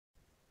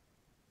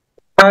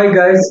Hi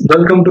guys,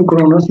 welcome to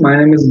Kronos. My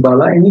name is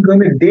Bala. இன்னைக்கு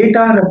வந்து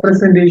data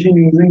representation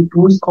using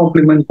 2's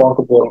complement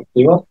பார்க்க போறோம்.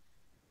 ஓகேவா?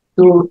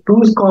 ஸோ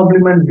 2's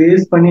complement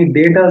பேஸ் பண்ணி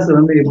டேட்டாஸ்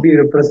வந்து எப்படி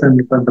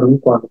ரெப்ரசென்ட் பண்றதுன்னு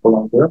பார்க்க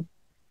போறோம். ஓகேவா?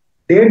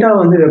 டேட்டா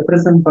வந்து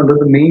ரெப்ரசென்ட்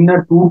பண்றது மெயினா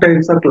டூ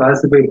டைப்ஸா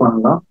கிளாசிஃபை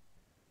பண்ணலாம்.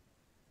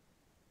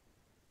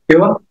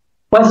 ஓகேவா?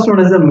 First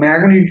one is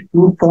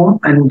magnitude form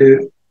and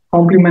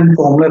complement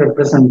ஃபார்ம்ல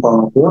ரெப்ரசென்ட்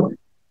பண்ணலாம். ஓகேவா?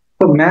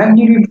 இப்போ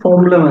மேக்னிடியூட்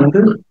ஃபார்ம்ல வந்து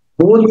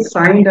both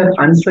signed and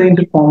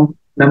unsigned form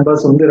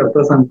numbers வந்து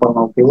ரெப்ரசென்ட்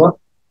பண்ணலாம். ஓகேவா?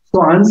 ஸோ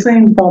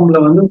அன்சைன்ட் ஃபார்ம்ல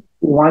வந்து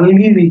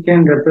only we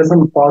can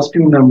represent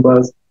positive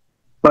numbers,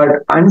 but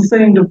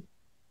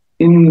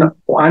in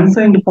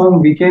unsigned form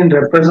we can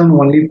represent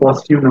only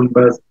positive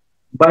numbers,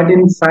 but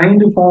in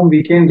signed form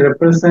we can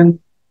represent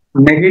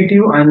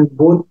negative and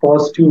both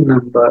positive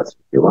numbers.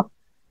 Okay?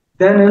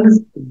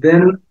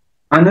 Then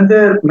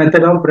another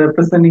method of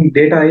representing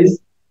data is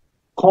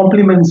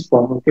complements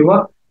form. Okay?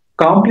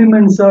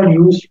 Complements are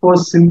used for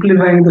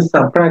simplifying the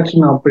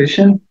subtraction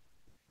operation.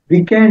 We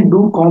can do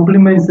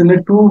complements in a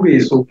two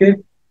ways. Okay,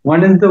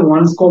 one is the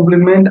ones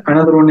complement,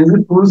 another one is the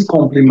two's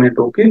complement.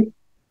 Okay,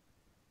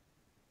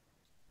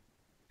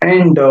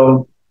 and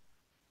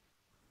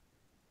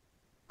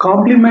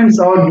complements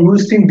are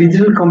used in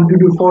digital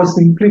computer for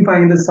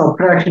simplifying the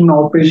subtraction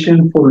operation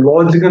for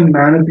logical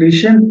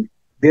manipulation.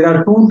 There are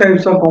two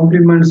types of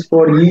complements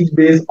for each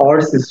base or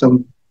system.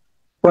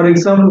 For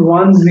example,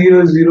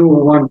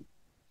 1001,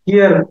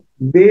 here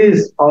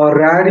base or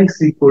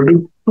radix equal to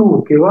 2.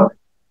 Okay,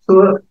 so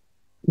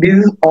this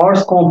is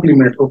R's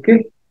complement. Okay,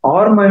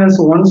 R minus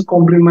 1's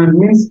complement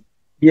means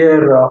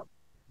here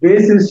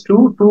base is 2,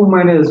 2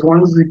 minus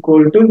 1 is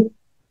equal to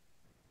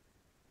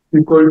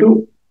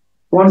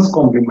 1's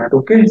complement.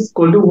 Okay, it's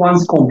equal to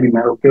 1's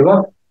complement. Okay,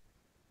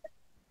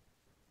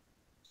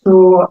 so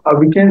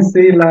we can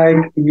say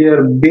like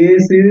here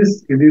base is,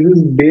 this is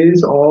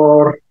base or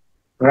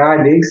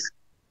radix,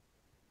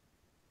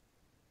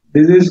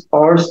 this is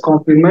R's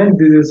complement,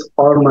 this is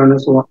R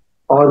minus 1,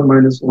 R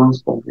minus 1's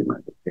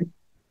complement. Okay.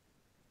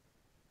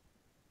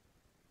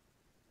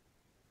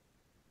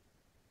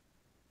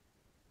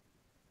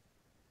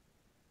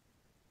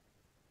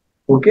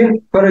 Okay,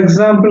 for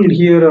example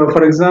here,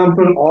 for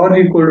example R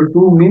equal to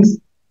 2 means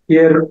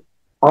here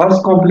R's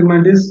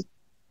complement is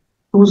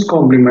 2's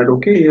complement.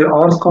 Okay, here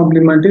R's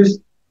complement is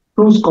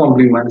 2's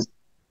complements.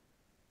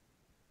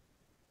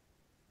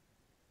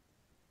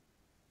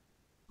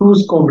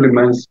 2's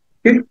complements.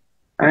 Okay,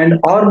 and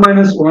R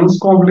minus 1's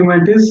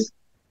complement is,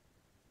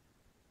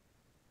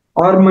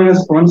 R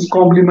minus 1's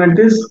complement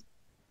is,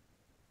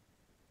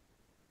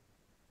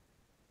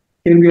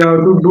 here we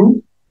have to do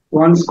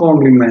 1's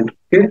complement.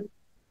 Okay,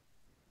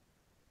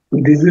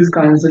 this is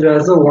considered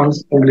as a 1's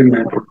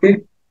complement. Okay,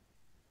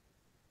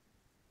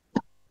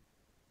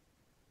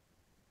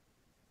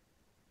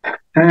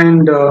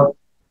 and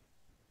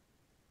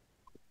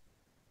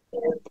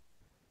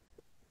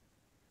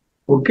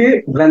okay,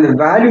 when the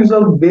values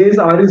of base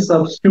R is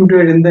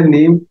substituted in the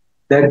name,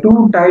 the two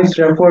types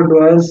referred to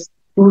as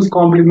 2's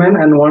complement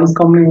and 1's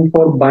complement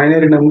for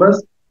binary numbers.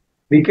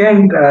 We can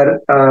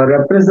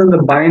represent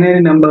the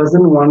binary numbers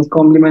in 1's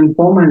complement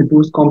form and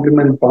 2's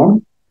complement form,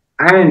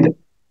 and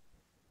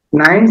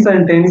 9's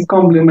and 10's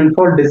complement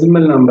for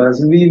decimal numbers.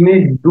 We may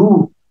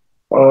do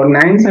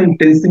 9's and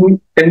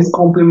 10's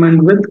complement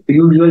with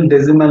usual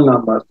decimal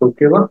numbers.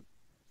 Okay,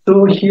 so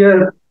here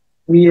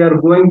we are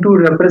going to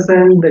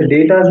represent the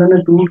data in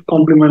a 2's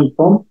complement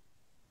form.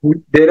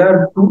 There are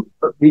two,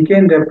 we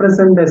can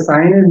represent the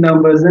signed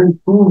numbers in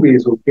two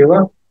ways. Okay,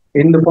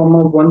 in the form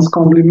of 1's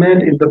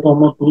complement, in the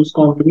form of 2's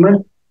complement.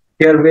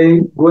 Here we are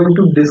going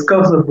to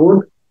discuss about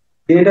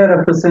data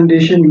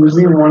representation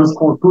using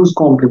 2's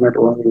complement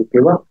only.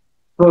 Okay,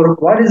 so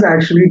what is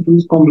actually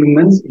 2's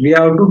complements? We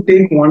have to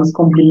take 1's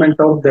complement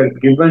of the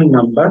given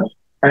number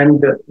and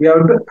we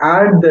have to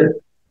add the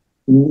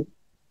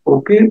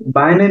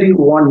binary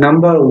one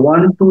number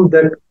 1 to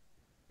that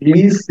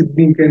least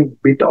significant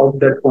bit of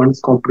that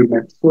 1's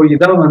complement. So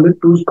இதான் வந்து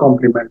 2's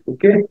complement.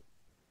 Okay,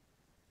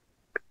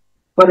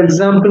 for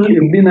example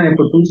எப்படி நான்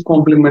இப்போ 2's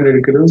complement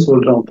எடுக்கிறதுன்னு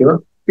சொல்றேன். ஓகேவா,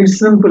 it's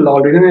simple.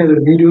 Already நான் இது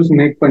வீடியோஸ்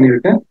மேக்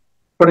பண்ணியிருக்கேன்.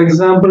 ஃபார்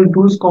எக்ஸாம்பிள்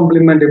 2's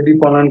complement எப்படி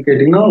பண்ணலாம்னு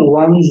கேட்டீங்கன்னா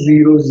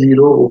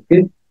 100. ஓகே,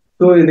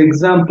 ஸோ இது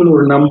எக்ஸாம்பிள்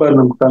ஒரு நம்பர்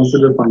நம்ம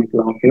கன்சிடர்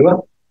பண்ணிக்கலாம். ஓகேவா,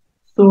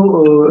 so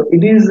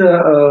it is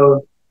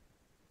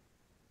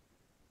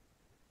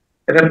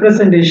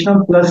representation of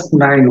plus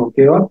 9.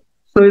 ஓகேவா,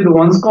 ஸோ இது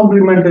 1's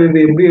complement இது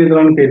எப்படி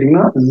எழுதலாம்னு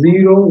கேட்டீங்கன்னா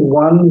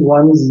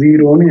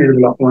 0110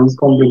 எழுதலாம் 1's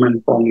complement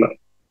ஃபார்ம்ல.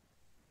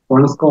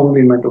 1's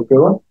complement.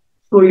 ஓகேவா,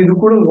 ஸோ இது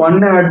கூட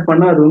 1 ஆட்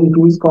பண்ணா அது வந்து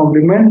 2's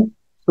complement.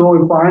 ஸோ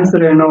இப்போ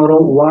ஆன்சர் என்ன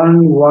வரும்?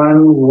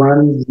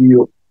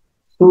 1110.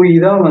 ஸோ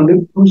இதான் வந்து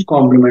 2's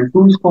complement.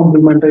 2's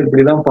complement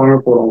இப்படிதான் பண்ண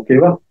போறோம்.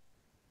 ஓகேவா,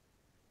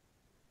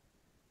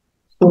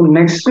 ஸோ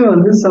நெக்ஸ்ட்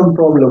வந்து some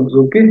problems.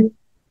 Okay,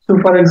 so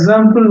for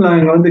example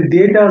நாங்க வந்து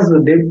data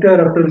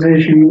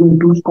representation using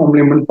 2's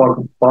complement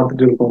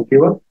பார்த்துட்டு இருக்கோம்.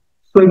 ஓகேவா,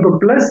 ஸோ இப்போ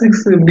 +6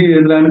 எப்படி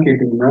எழுதலாம்னு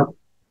கேட்டீங்கன்னா,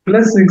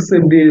 +6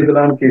 எப்படி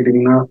எழுதலாம்னு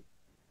கேட்டீங்கன்னா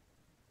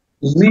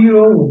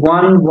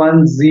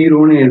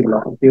 0110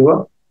 எழுதலாம். ஓகேவா,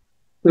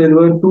 So it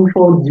was 2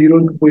 for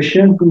 0th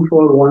question, 2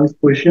 for 1's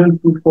question,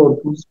 2 for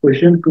 2's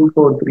question, 2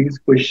 for 3's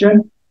question.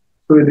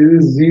 So this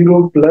is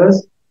 0 plus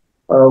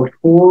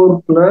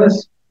 4 plus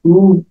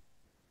 2.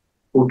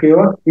 Okay,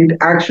 it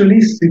actually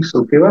 6.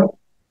 Okay,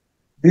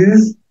 this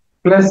is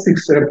plus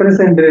 6.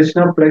 Representation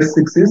of plus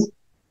 6 is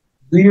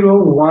 0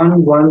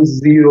 1 1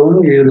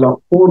 0 எழுதலாம்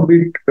 4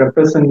 bit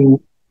represent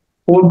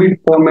 4 bit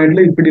formatல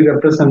இப்படி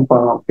represent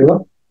பண்ணலாம். ஓகேவா?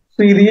 So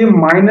இதையே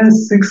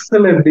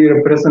 -6ல எப்படி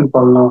represent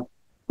பண்ணலாம்?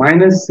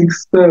 -6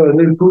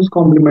 வந்து 2's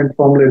complement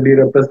formல எப்படி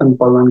represent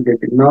பண்ணலாம்னு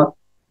கேட்டீங்கன்னா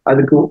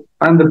அதுக்கு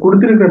அந்த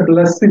கொடுத்திருக்கிற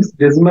 +6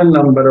 டெசிமல்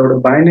நம்பரோட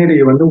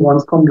பைனரியை வந்து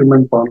 1's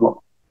complement பண்ணலாம்.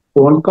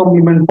 1's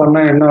complement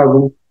பண்ணா என்ன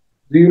ஆகும்?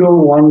 0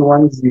 1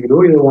 1 0.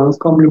 இதை 1's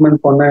complement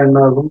பண்ணா என்ன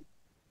ஆகும்?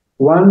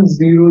 1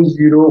 0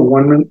 0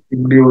 1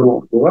 இப்படி வரும்.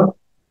 ஓகேவா?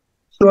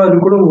 ஸோ அது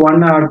கூட 1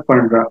 ஆட்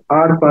பண்றேன்.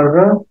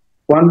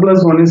 1 plus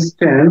 1 is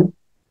 10.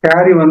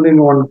 கேரி வந்து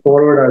இங்க 1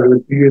 ஃபார்வர்ட் ஆகுது.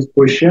 ப்ரீவியஸ்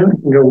பொசிஷன்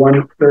இங்க 1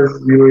 plus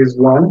 0 is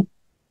 1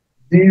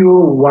 0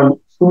 1.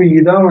 ஸோ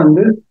இதான்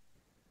வந்து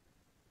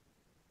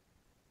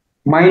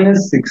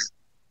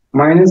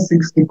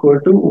 -6 equal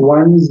to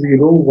 1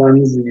 0 1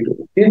 0.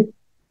 ஓகே,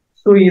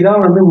 ஸோ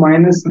இதான் வந்து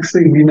 -6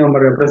 இப்படி நம்ம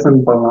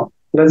ரெப்ரசென்ட் பண்ணலாம்.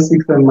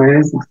 +6 and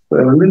 -6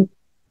 வந்து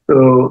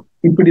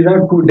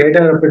இப்படிதான்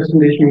data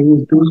representation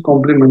use 2's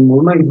complement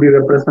மூலமா இப்படி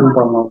ரெப்ரசென்ட்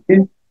பண்ணலாம். ஓகே,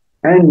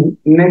 அண்ட்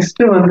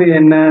நெக்ஸ்ட் வந்து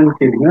என்னன்னு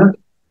கேட்டீங்கன்னா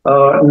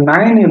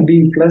 9 எப்படி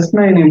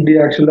 +9 எப்படி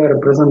ஆக்சுவலா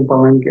ரெப்ரசென்ட்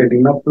பண்ணலாம்னு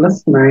கேட்டீங்கன்னா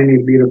 +9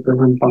 எப்படி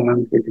ரெப்ரசென்ட்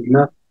பண்ணலாம்னு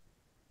கேட்டீங்கன்னா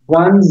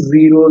 1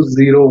 0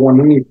 0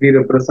 1 இப்படி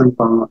ரெப்ரசென்ட்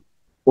பண்ணலாம்.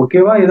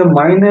 ஓகேவா? இதை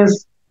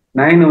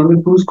 -9 வந்து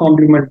 2's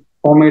complement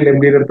ஃபார்மேட்ல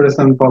எப்படி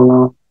ரெப்ரசென்ட்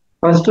பண்ணலாம்?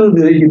 ஃபர்ஸ்ட்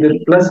இது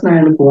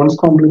 +9க்கு 1's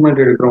complement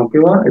எடுக்கிறோம்.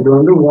 ஓகேவா? இது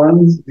வந்து 1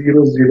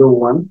 0 0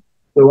 1.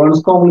 1's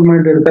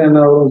complement எடுத்தா என்ன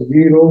வரும்?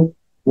 0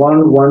 1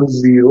 1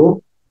 0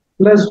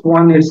 plus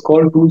 1 is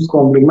called 2's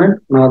complement.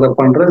 நான் அதை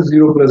பண்றேன்.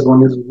 0 plus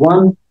 1 is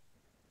 1,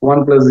 1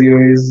 plus 0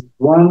 is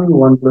 1,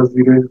 1 plus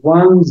 0 is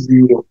 1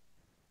 0.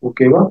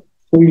 ஓகேவா?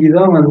 ஸோ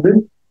இதான் வந்து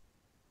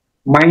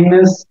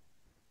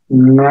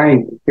 -9.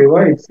 ஓகேவா?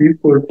 It's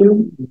equal to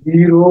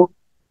 0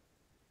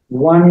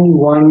 1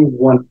 1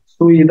 1.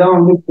 ஸோ இதான்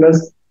வந்து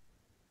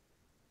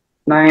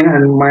 +9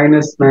 and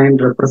 -9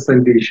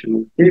 representation.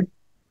 Okay,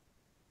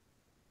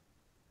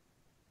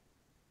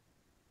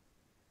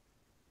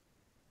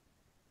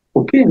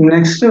 okay,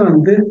 next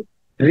வந்து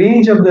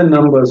range of the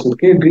numbers.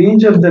 Okay,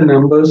 range of the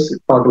numbers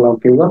பார்க்கலாம்.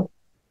 ஓகேவா?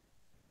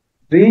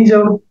 Range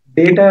of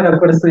data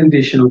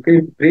representation. Okay,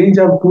 range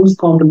of 2's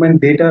complement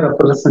data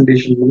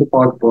representation வந்து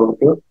பார்க்க போறோம்.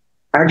 ஓகே,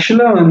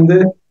 ஆக்சுவலா வந்து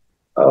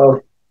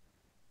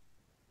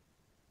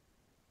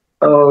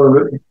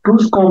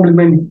 2's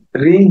complement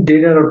range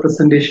data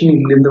representation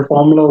இந்த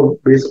formula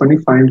base பண்ணி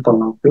ஃபைண்ட்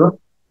பண்ணலாம். ஓகேவா?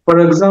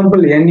 For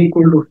example n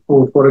equal to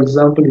 4. For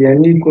example, n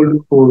equal to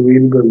 4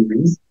 variable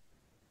means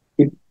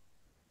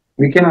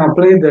we can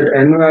apply that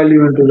n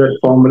value into that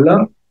formula.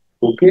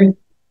 Okay,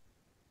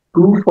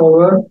 2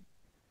 power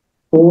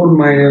 4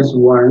 minus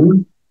 1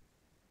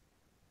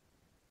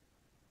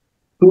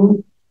 2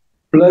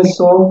 plus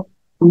of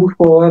 2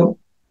 power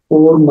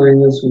 4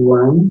 minus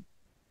 1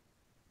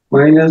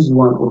 minus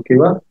 1. Okay,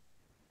 va?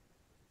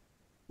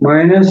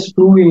 Minus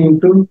 2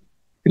 into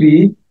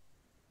 3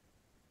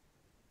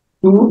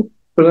 2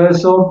 plus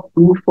of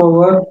 2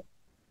 power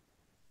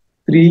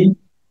 3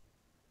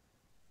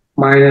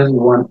 minus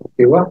 1.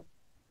 Okay, va?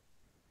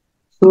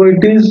 So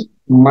it is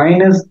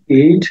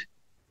 -8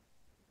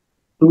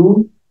 2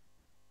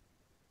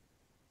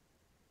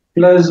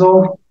 plus of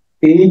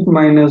 8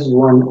 minus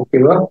 1.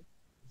 Okay, va?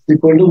 It's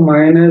equal to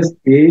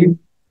 -8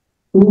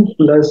 2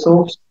 plus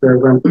of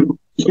 7.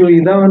 So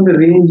இதான் வந்து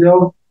range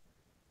of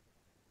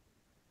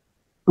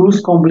 2's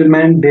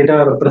complement data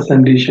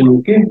representation.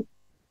 Okay,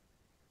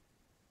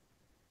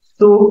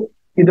 so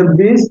இதை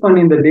base பண்ணி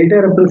இந்த data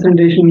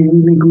representation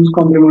using 2's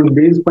complement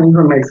base பண்ணி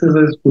நம்ம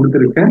exercise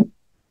கொடுத்துருக்கேன்.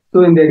 So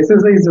இந்த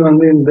exercise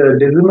வந்து இந்த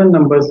டெசிமல்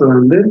நம்பர்ஸ்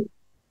வந்து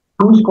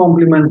 2's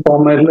complement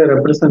ஃபார்மேட்ல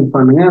ரெப்ரசென்ட்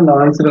பண்ணுங்க. அந்த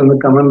ஆன்சர் வந்து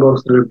கமெண்ட்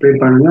பாக்ஸ்ல ரிப்ளை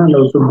பண்ணுங்க. And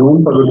also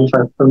don't forget to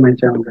subscribe my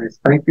channel guys.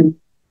 Thank you.